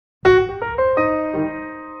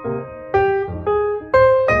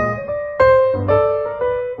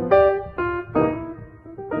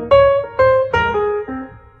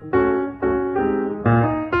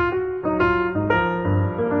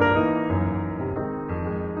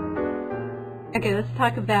Okay, let's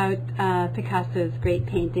talk about Picasso's great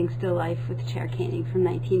painting, Still Life with Chair Caning from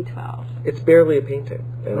 1912. It's barely a painting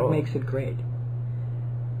at all. What makes it great?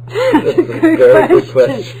 That's a very good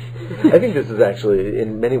question. I think this is actually,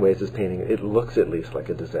 in many ways, this painting, it looks at least like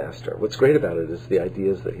a disaster. What's great about it is the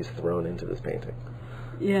ideas that he's thrown into this painting.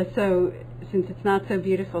 Yeah, so since it's not so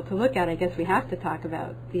beautiful to look at, I guess we have to talk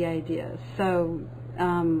about the ideas. So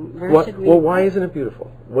where should we... Well, why isn't it beautiful?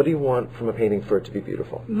 What do you want from a painting for it to be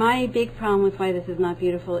beautiful? My big problem with why this is not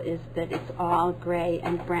beautiful is that it's all gray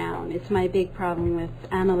and brown. It's my big problem with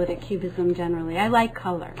analytic cubism generally. I like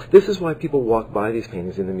color. This is why people walk by these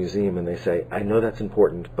paintings in the museum and they say, I know that's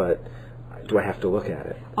important, but do I have to look at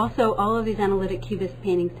it? Also, all of these analytic cubist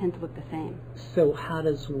paintings tend to look the same. So how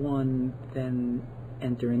does one then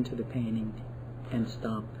enter into the painting and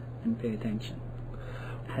stop and pay attention?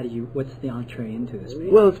 What's the entree into this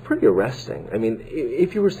painting? Well, it's pretty arresting. I mean,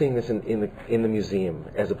 if you were seeing this in the museum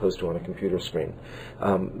as opposed to on a computer screen,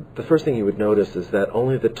 the first thing you would notice is that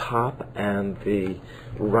only the top and the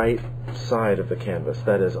right side of the canvas,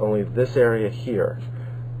 that is, only this area here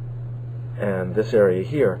and this area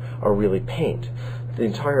here, are really paint. The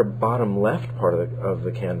entire bottom left part of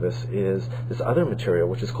the canvas is this other material,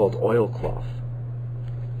 which is called oilcloth.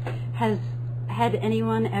 Had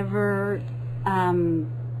anyone ever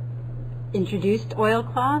introduced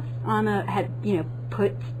oilcloth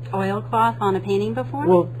put oilcloth on a painting before?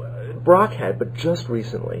 Well, Braque had, but just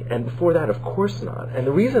recently, and before that, of course not. And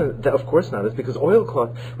the reason that of course not is because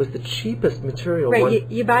oilcloth was the cheapest material. Right,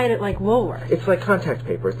 you buy it at like Woolworths. It's like contact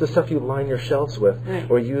paper. It's the stuff you line your shelves with, right,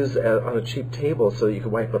 or use on a cheap table so you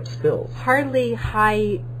can wipe up spills. Hardly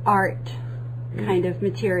high art kind of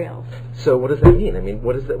materials. So what does that mean? I mean,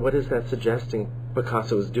 what is that suggesting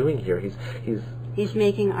Picasso is doing here? He's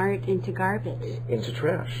making art into garbage. Into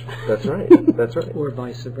trash. That's right. That's right. Or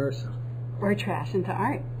vice versa. Or trash into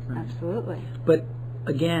art. Right. Absolutely. But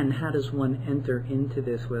again, how does one enter into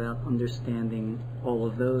this without understanding all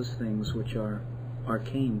of those things which are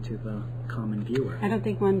arcane to the common viewer? I don't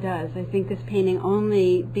think one does. I think this painting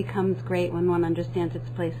only becomes great when one understands its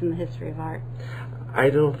place in the history of art. I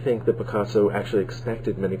don't think that Picasso actually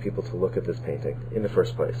expected many people to look at this painting in the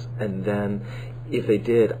first place. And then, if they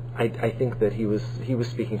did, I think that he was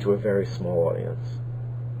speaking to a very small audience.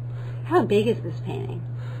 How big is this painting?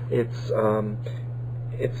 It's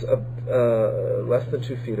less than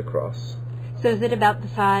 2 feet across. So is it about the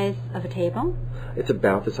size of a table? It's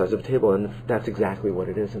about the size of a table, and that's exactly what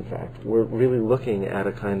it is. In fact, we're really looking at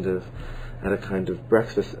a kind of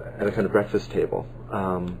breakfast table.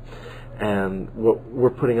 And what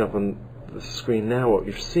we're putting up on the screen now, what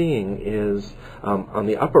you're seeing is on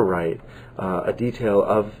the upper right a detail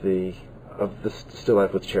of the Still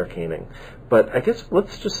Life with Chair Caning. But I guess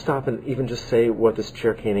let's just stop and even just say what this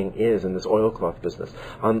chair caning is in this oilcloth business.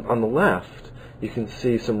 On the left, you can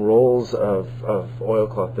see some rolls of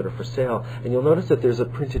oilcloth that are for sale, and you'll notice that there's a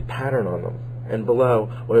printed pattern on them, and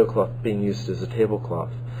below, oilcloth being used as a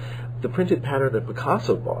tablecloth. The printed pattern that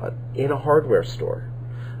Picasso bought in a hardware store,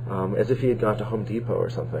 as if he had gone to Home Depot or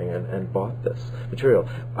something and bought this material,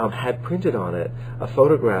 had printed on it a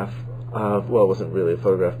photograph of, well, it wasn't really a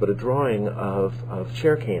photograph, but a drawing of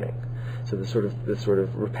chair caning. So this sort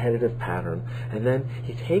of repetitive pattern, and then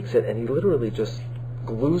he takes it and he literally just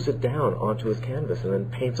glues it down onto his canvas and then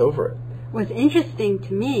paints over it. What's interesting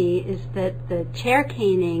to me is that the chair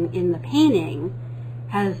caning in the painting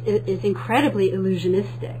is incredibly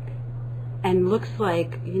illusionistic and looks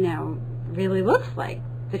like, really looks like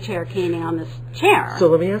the chair caning on this chair. So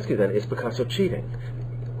let me ask you then, is Picasso cheating?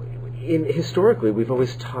 Historically, we've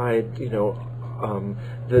always tied,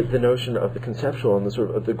 the notion of the conceptual and the sort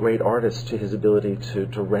of the great artist to his ability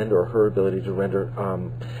to render, or her ability to render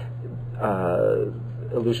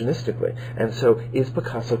illusionistically. And so is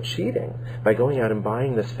Picasso cheating by going out and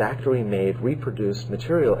buying this factory-made, reproduced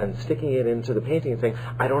material and sticking it into the painting and saying,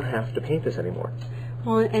 I don't have to paint this anymore?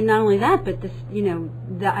 Well, and not only that, but this,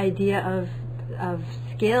 the idea of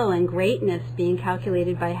skill and greatness being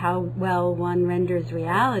calculated by how well one renders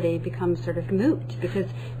reality becomes sort of moot, because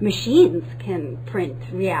machines can print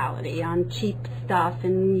reality on cheap stuff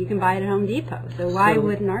and you can buy it at Home Depot. So why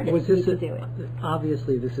would an artist need to do it?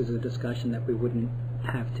 Obviously this is a discussion that we wouldn't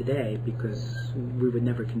have today because we would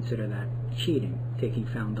never consider that cheating, taking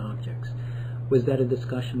found objects. Was that a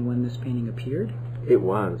discussion when this painting appeared? It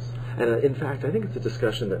was. And in fact, I think it's a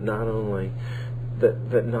discussion that not only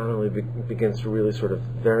that not only begins to really sort of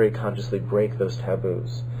very consciously break those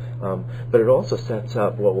taboos, but it also sets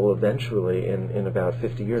up what will eventually, in about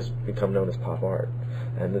 50 years, become known as pop art.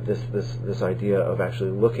 And that this idea of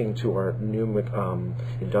actually looking to our new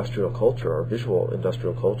industrial culture, our visual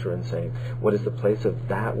industrial culture, and saying, what is the place of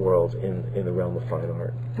that world in the realm of fine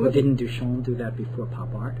art? Well, didn't Duchamp do that before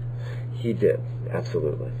pop art? He did,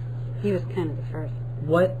 absolutely. He was kind of the first.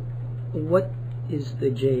 What is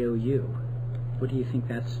the JOU? What do you think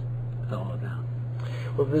that's all about?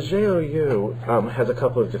 Well, the JOU has a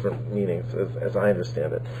couple of different meanings, as I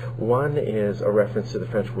understand it. One is a reference to the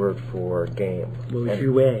French word for game. Well,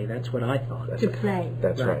 jouer, that's what I thought. To play.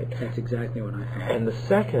 That's right. That's exactly what I thought. And the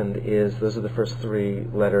second is, those are the first three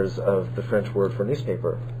letters of the French word for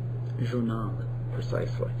newspaper. Journal.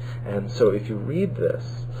 Precisely. And so if you read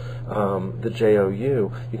this, the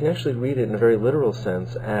JOU, you can actually read it in a very literal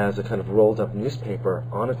sense as a kind of rolled up newspaper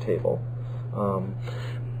on a table.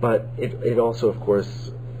 But it also, of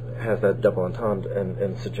course, has that double entendre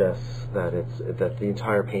and suggests that the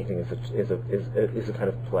entire painting is a kind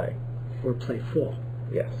of play. Or playful.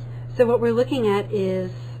 Yes. So what we're looking at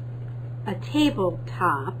is a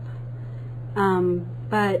tabletop,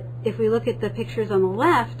 but if we look at the pictures on the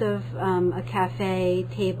left of a cafe,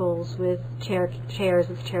 tables with chairs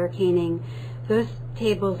with chair caning, those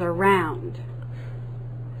tables are round.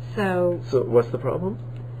 So what's the problem?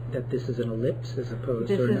 That this is an ellipse as opposed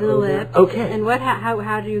this to an is an oval. ellipse. Okay. And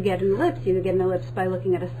how do you get an ellipse? You get an ellipse by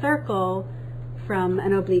looking at a circle from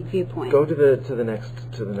an oblique viewpoint. Go to the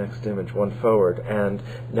next image, one forward, and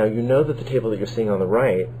now you know that the table that you're seeing on the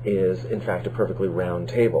right is in fact a perfectly round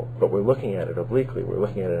table, but we're looking at it obliquely, we're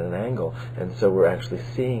looking at it at an angle, and so we're actually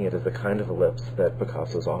seeing it as the kind of ellipse that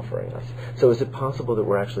Picasso's offering us. So is it possible that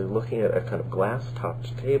we're actually looking at a kind of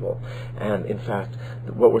glass-topped table, and in fact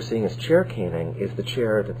what we're seeing as chair caning is the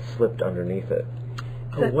chair that's slipped underneath it?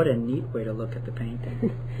 Oh, what a neat way to look at the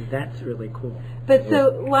painting. That's really cool. But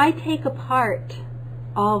so why take apart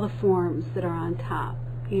all the forms that are on top?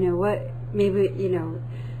 We're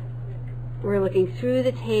looking through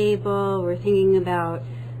the table, we're thinking about,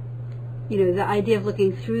 the idea of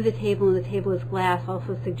looking through the table and the table is glass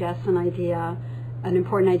also suggests an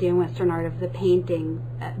important idea in Western art of the painting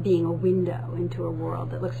being a window into a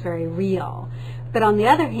world that looks very real. But on the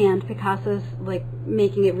other hand, Picasso's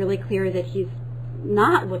making it really clear that he's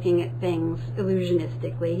not looking at things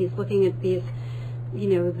illusionistically. He's looking at these,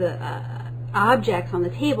 the objects on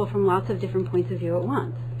the table from lots of different points of view at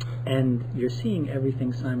once. And you're seeing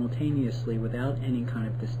everything simultaneously without any kind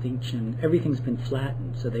of distinction. Everything's been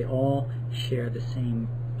flattened, so they all share the same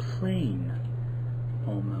plane,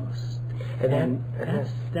 almost. And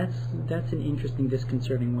that's an interesting,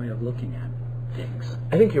 disconcerting way of looking at things.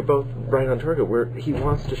 I think you're both right on target, where he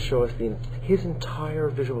wants to show us his entire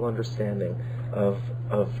visual understanding of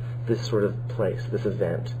this sort of place, this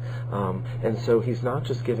event. And so he's not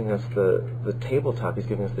just giving us the tabletop, he's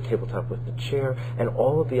giving us the tabletop with the chair and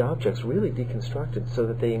all of the objects really deconstructed so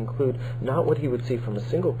that they include not what he would see from a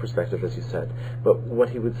single perspective, as you said, but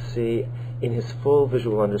what he would see in his full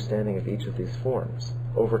visual understanding of each of these forms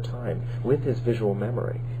over time with his visual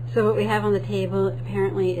memory. So what we have on the table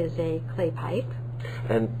apparently is a clay pipe.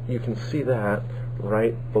 And you can see that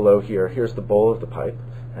right below here. Here's the bowl of the pipe,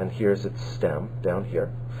 and here's its stem down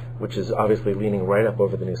here, which is obviously leaning right up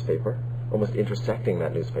over the newspaper, almost intersecting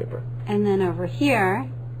that newspaper. And then over here,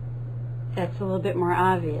 that's a little bit more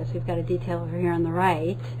obvious. We've got a detail over here on the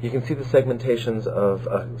right. You can see the segmentations of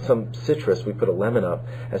some citrus. We put a lemon up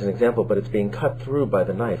as an example, but it's being cut through by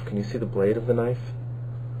the knife. Can you see the blade of the knife?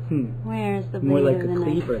 Where's the blade more like of the a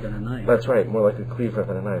cleaver knife? than a knife. That's right, more like a cleaver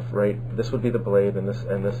than a knife, right? This would be the blade, and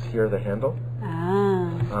this here the handle.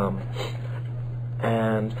 Ah.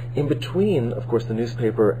 And in between, of course, the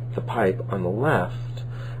newspaper, the pipe on the left,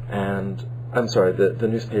 and the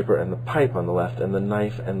newspaper and the pipe on the left, and the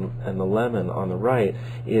knife and the lemon on the right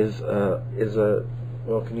is a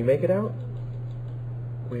well, can you make it out?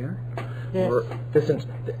 Where? This.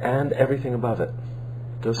 And everything above it.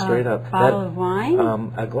 Go straight up. A bottle of wine?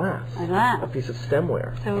 A glass. A glass. A piece of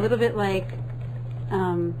stemware. So a little bit like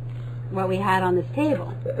what we had on this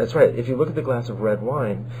table. That's right. If you look at the glass of red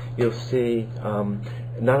wine, you'll see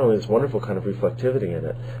not only this wonderful kind of reflectivity in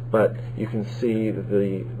it, but you can see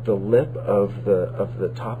the lip of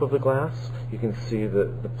the top of the glass. You can see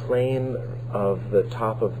the plane of the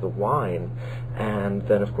top of the wine, and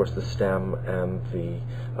then of course the stem and the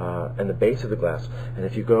base of the glass. And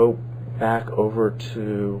if you go back over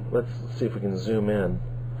to, let's see if we can zoom in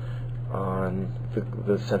on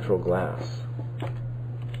the central glass.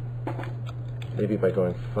 Maybe by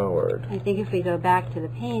going forward. I think if we go back to the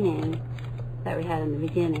painting, that we had in the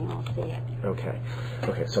beginning, we'll see it. Okay.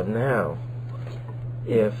 So now,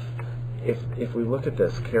 if we look at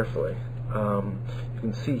this carefully, you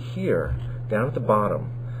can see here down at the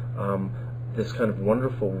bottom this kind of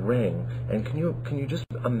wonderful ring. And can you just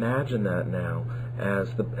imagine that now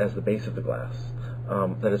as the base of the glass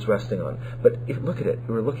that it's resting on? But look at it.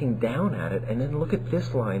 We're looking down at it, and then look at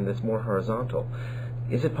this line that's more horizontal.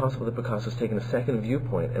 Is it possible that Picasso's taken a second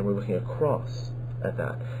viewpoint and we're looking across at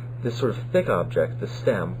that? This sort of thick object, the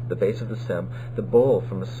stem, the base of the stem, the bowl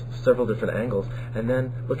from several different angles, and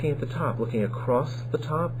then looking at the top, looking across the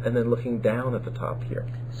top, and then looking down at the top here.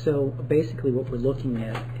 So basically what we're looking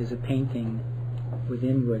at is a painting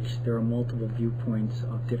within which there are multiple viewpoints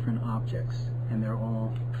of different objects, and they're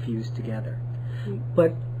all fused together.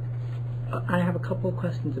 But I have a couple of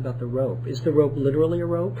questions about the rope. Is the rope literally a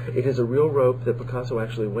rope? It is a real rope that Picasso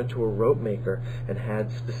actually went to a rope maker and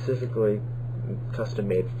had specifically custom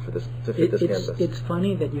made for this to fit this canvas. It's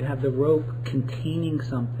funny that you have the rope containing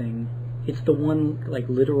something. It's the one like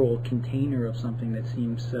literal container of something that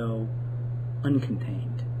seems so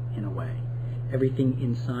uncontained in a way. Everything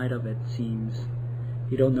inside of it seems,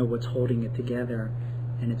 you don't know what's holding it together,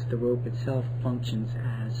 and it's the rope itself functions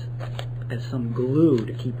as some glue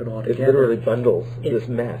to keep it all together. It literally bundles this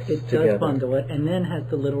mess together. It does bundle it, and then has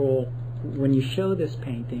the literal, when you show this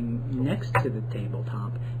painting next to the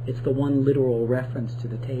tabletop, it's the one literal reference to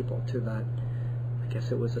the table, to that, I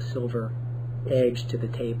guess it was a silver edge to the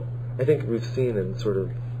table. I think we've seen in sort of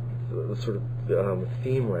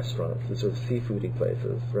theme restaurants, the sort of seafoody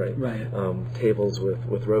places, right? Right. Tables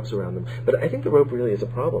with ropes around them. But I think the rope really is a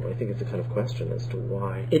problem. I think it's a kind of question as to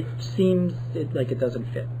why. It seems like it doesn't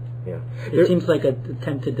fit. Yeah. It seems like an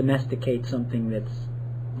attempt to domesticate something that's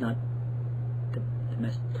not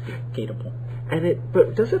domesticatable.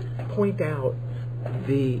 But does it point out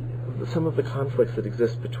some of the conflicts that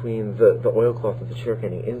exist between the oilcloth of the chair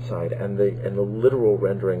caning inside and the literal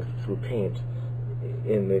rendering through paint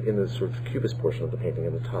in the sort of cubist portion of the painting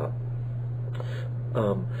in the top,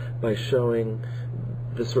 by showing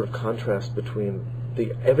this sort of contrast between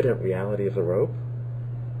the evident reality of the rope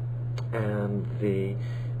and the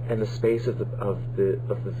space of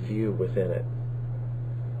the view within it,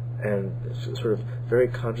 and sort of very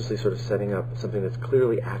consciously sort of setting up something that's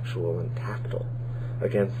clearly actual and tactile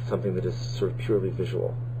against something that is sort of purely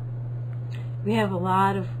visual. We have a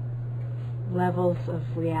lot of levels of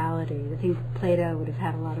reality. I think Plato would have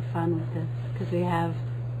had a lot of fun with this, because we have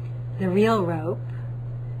the real rope,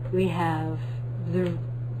 we have the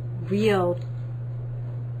real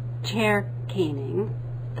chair caning,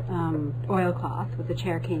 oilcloth with the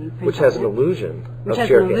chair caning print, which has an illusion of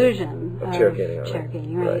chair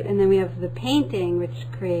caning, right? And then we have the painting, which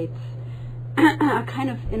creates a kind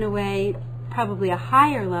of, in a way, probably a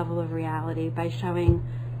higher level of reality by showing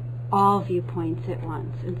all viewpoints at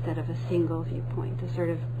once instead of a single viewpoint, a sort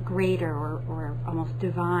of greater or almost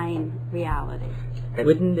divine reality. And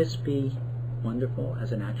wouldn't this be wonderful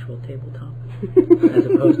as an actual tabletop as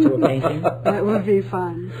opposed to a painting? That would be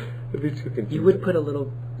fun. It'd be too confusing. You would put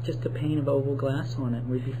just a pane of oval glass on it, and it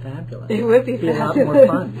would be fabulous. It would be fabulous. It'd be a lot more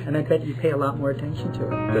fun, and I bet you'd pay a lot more attention to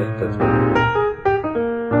it. That's right.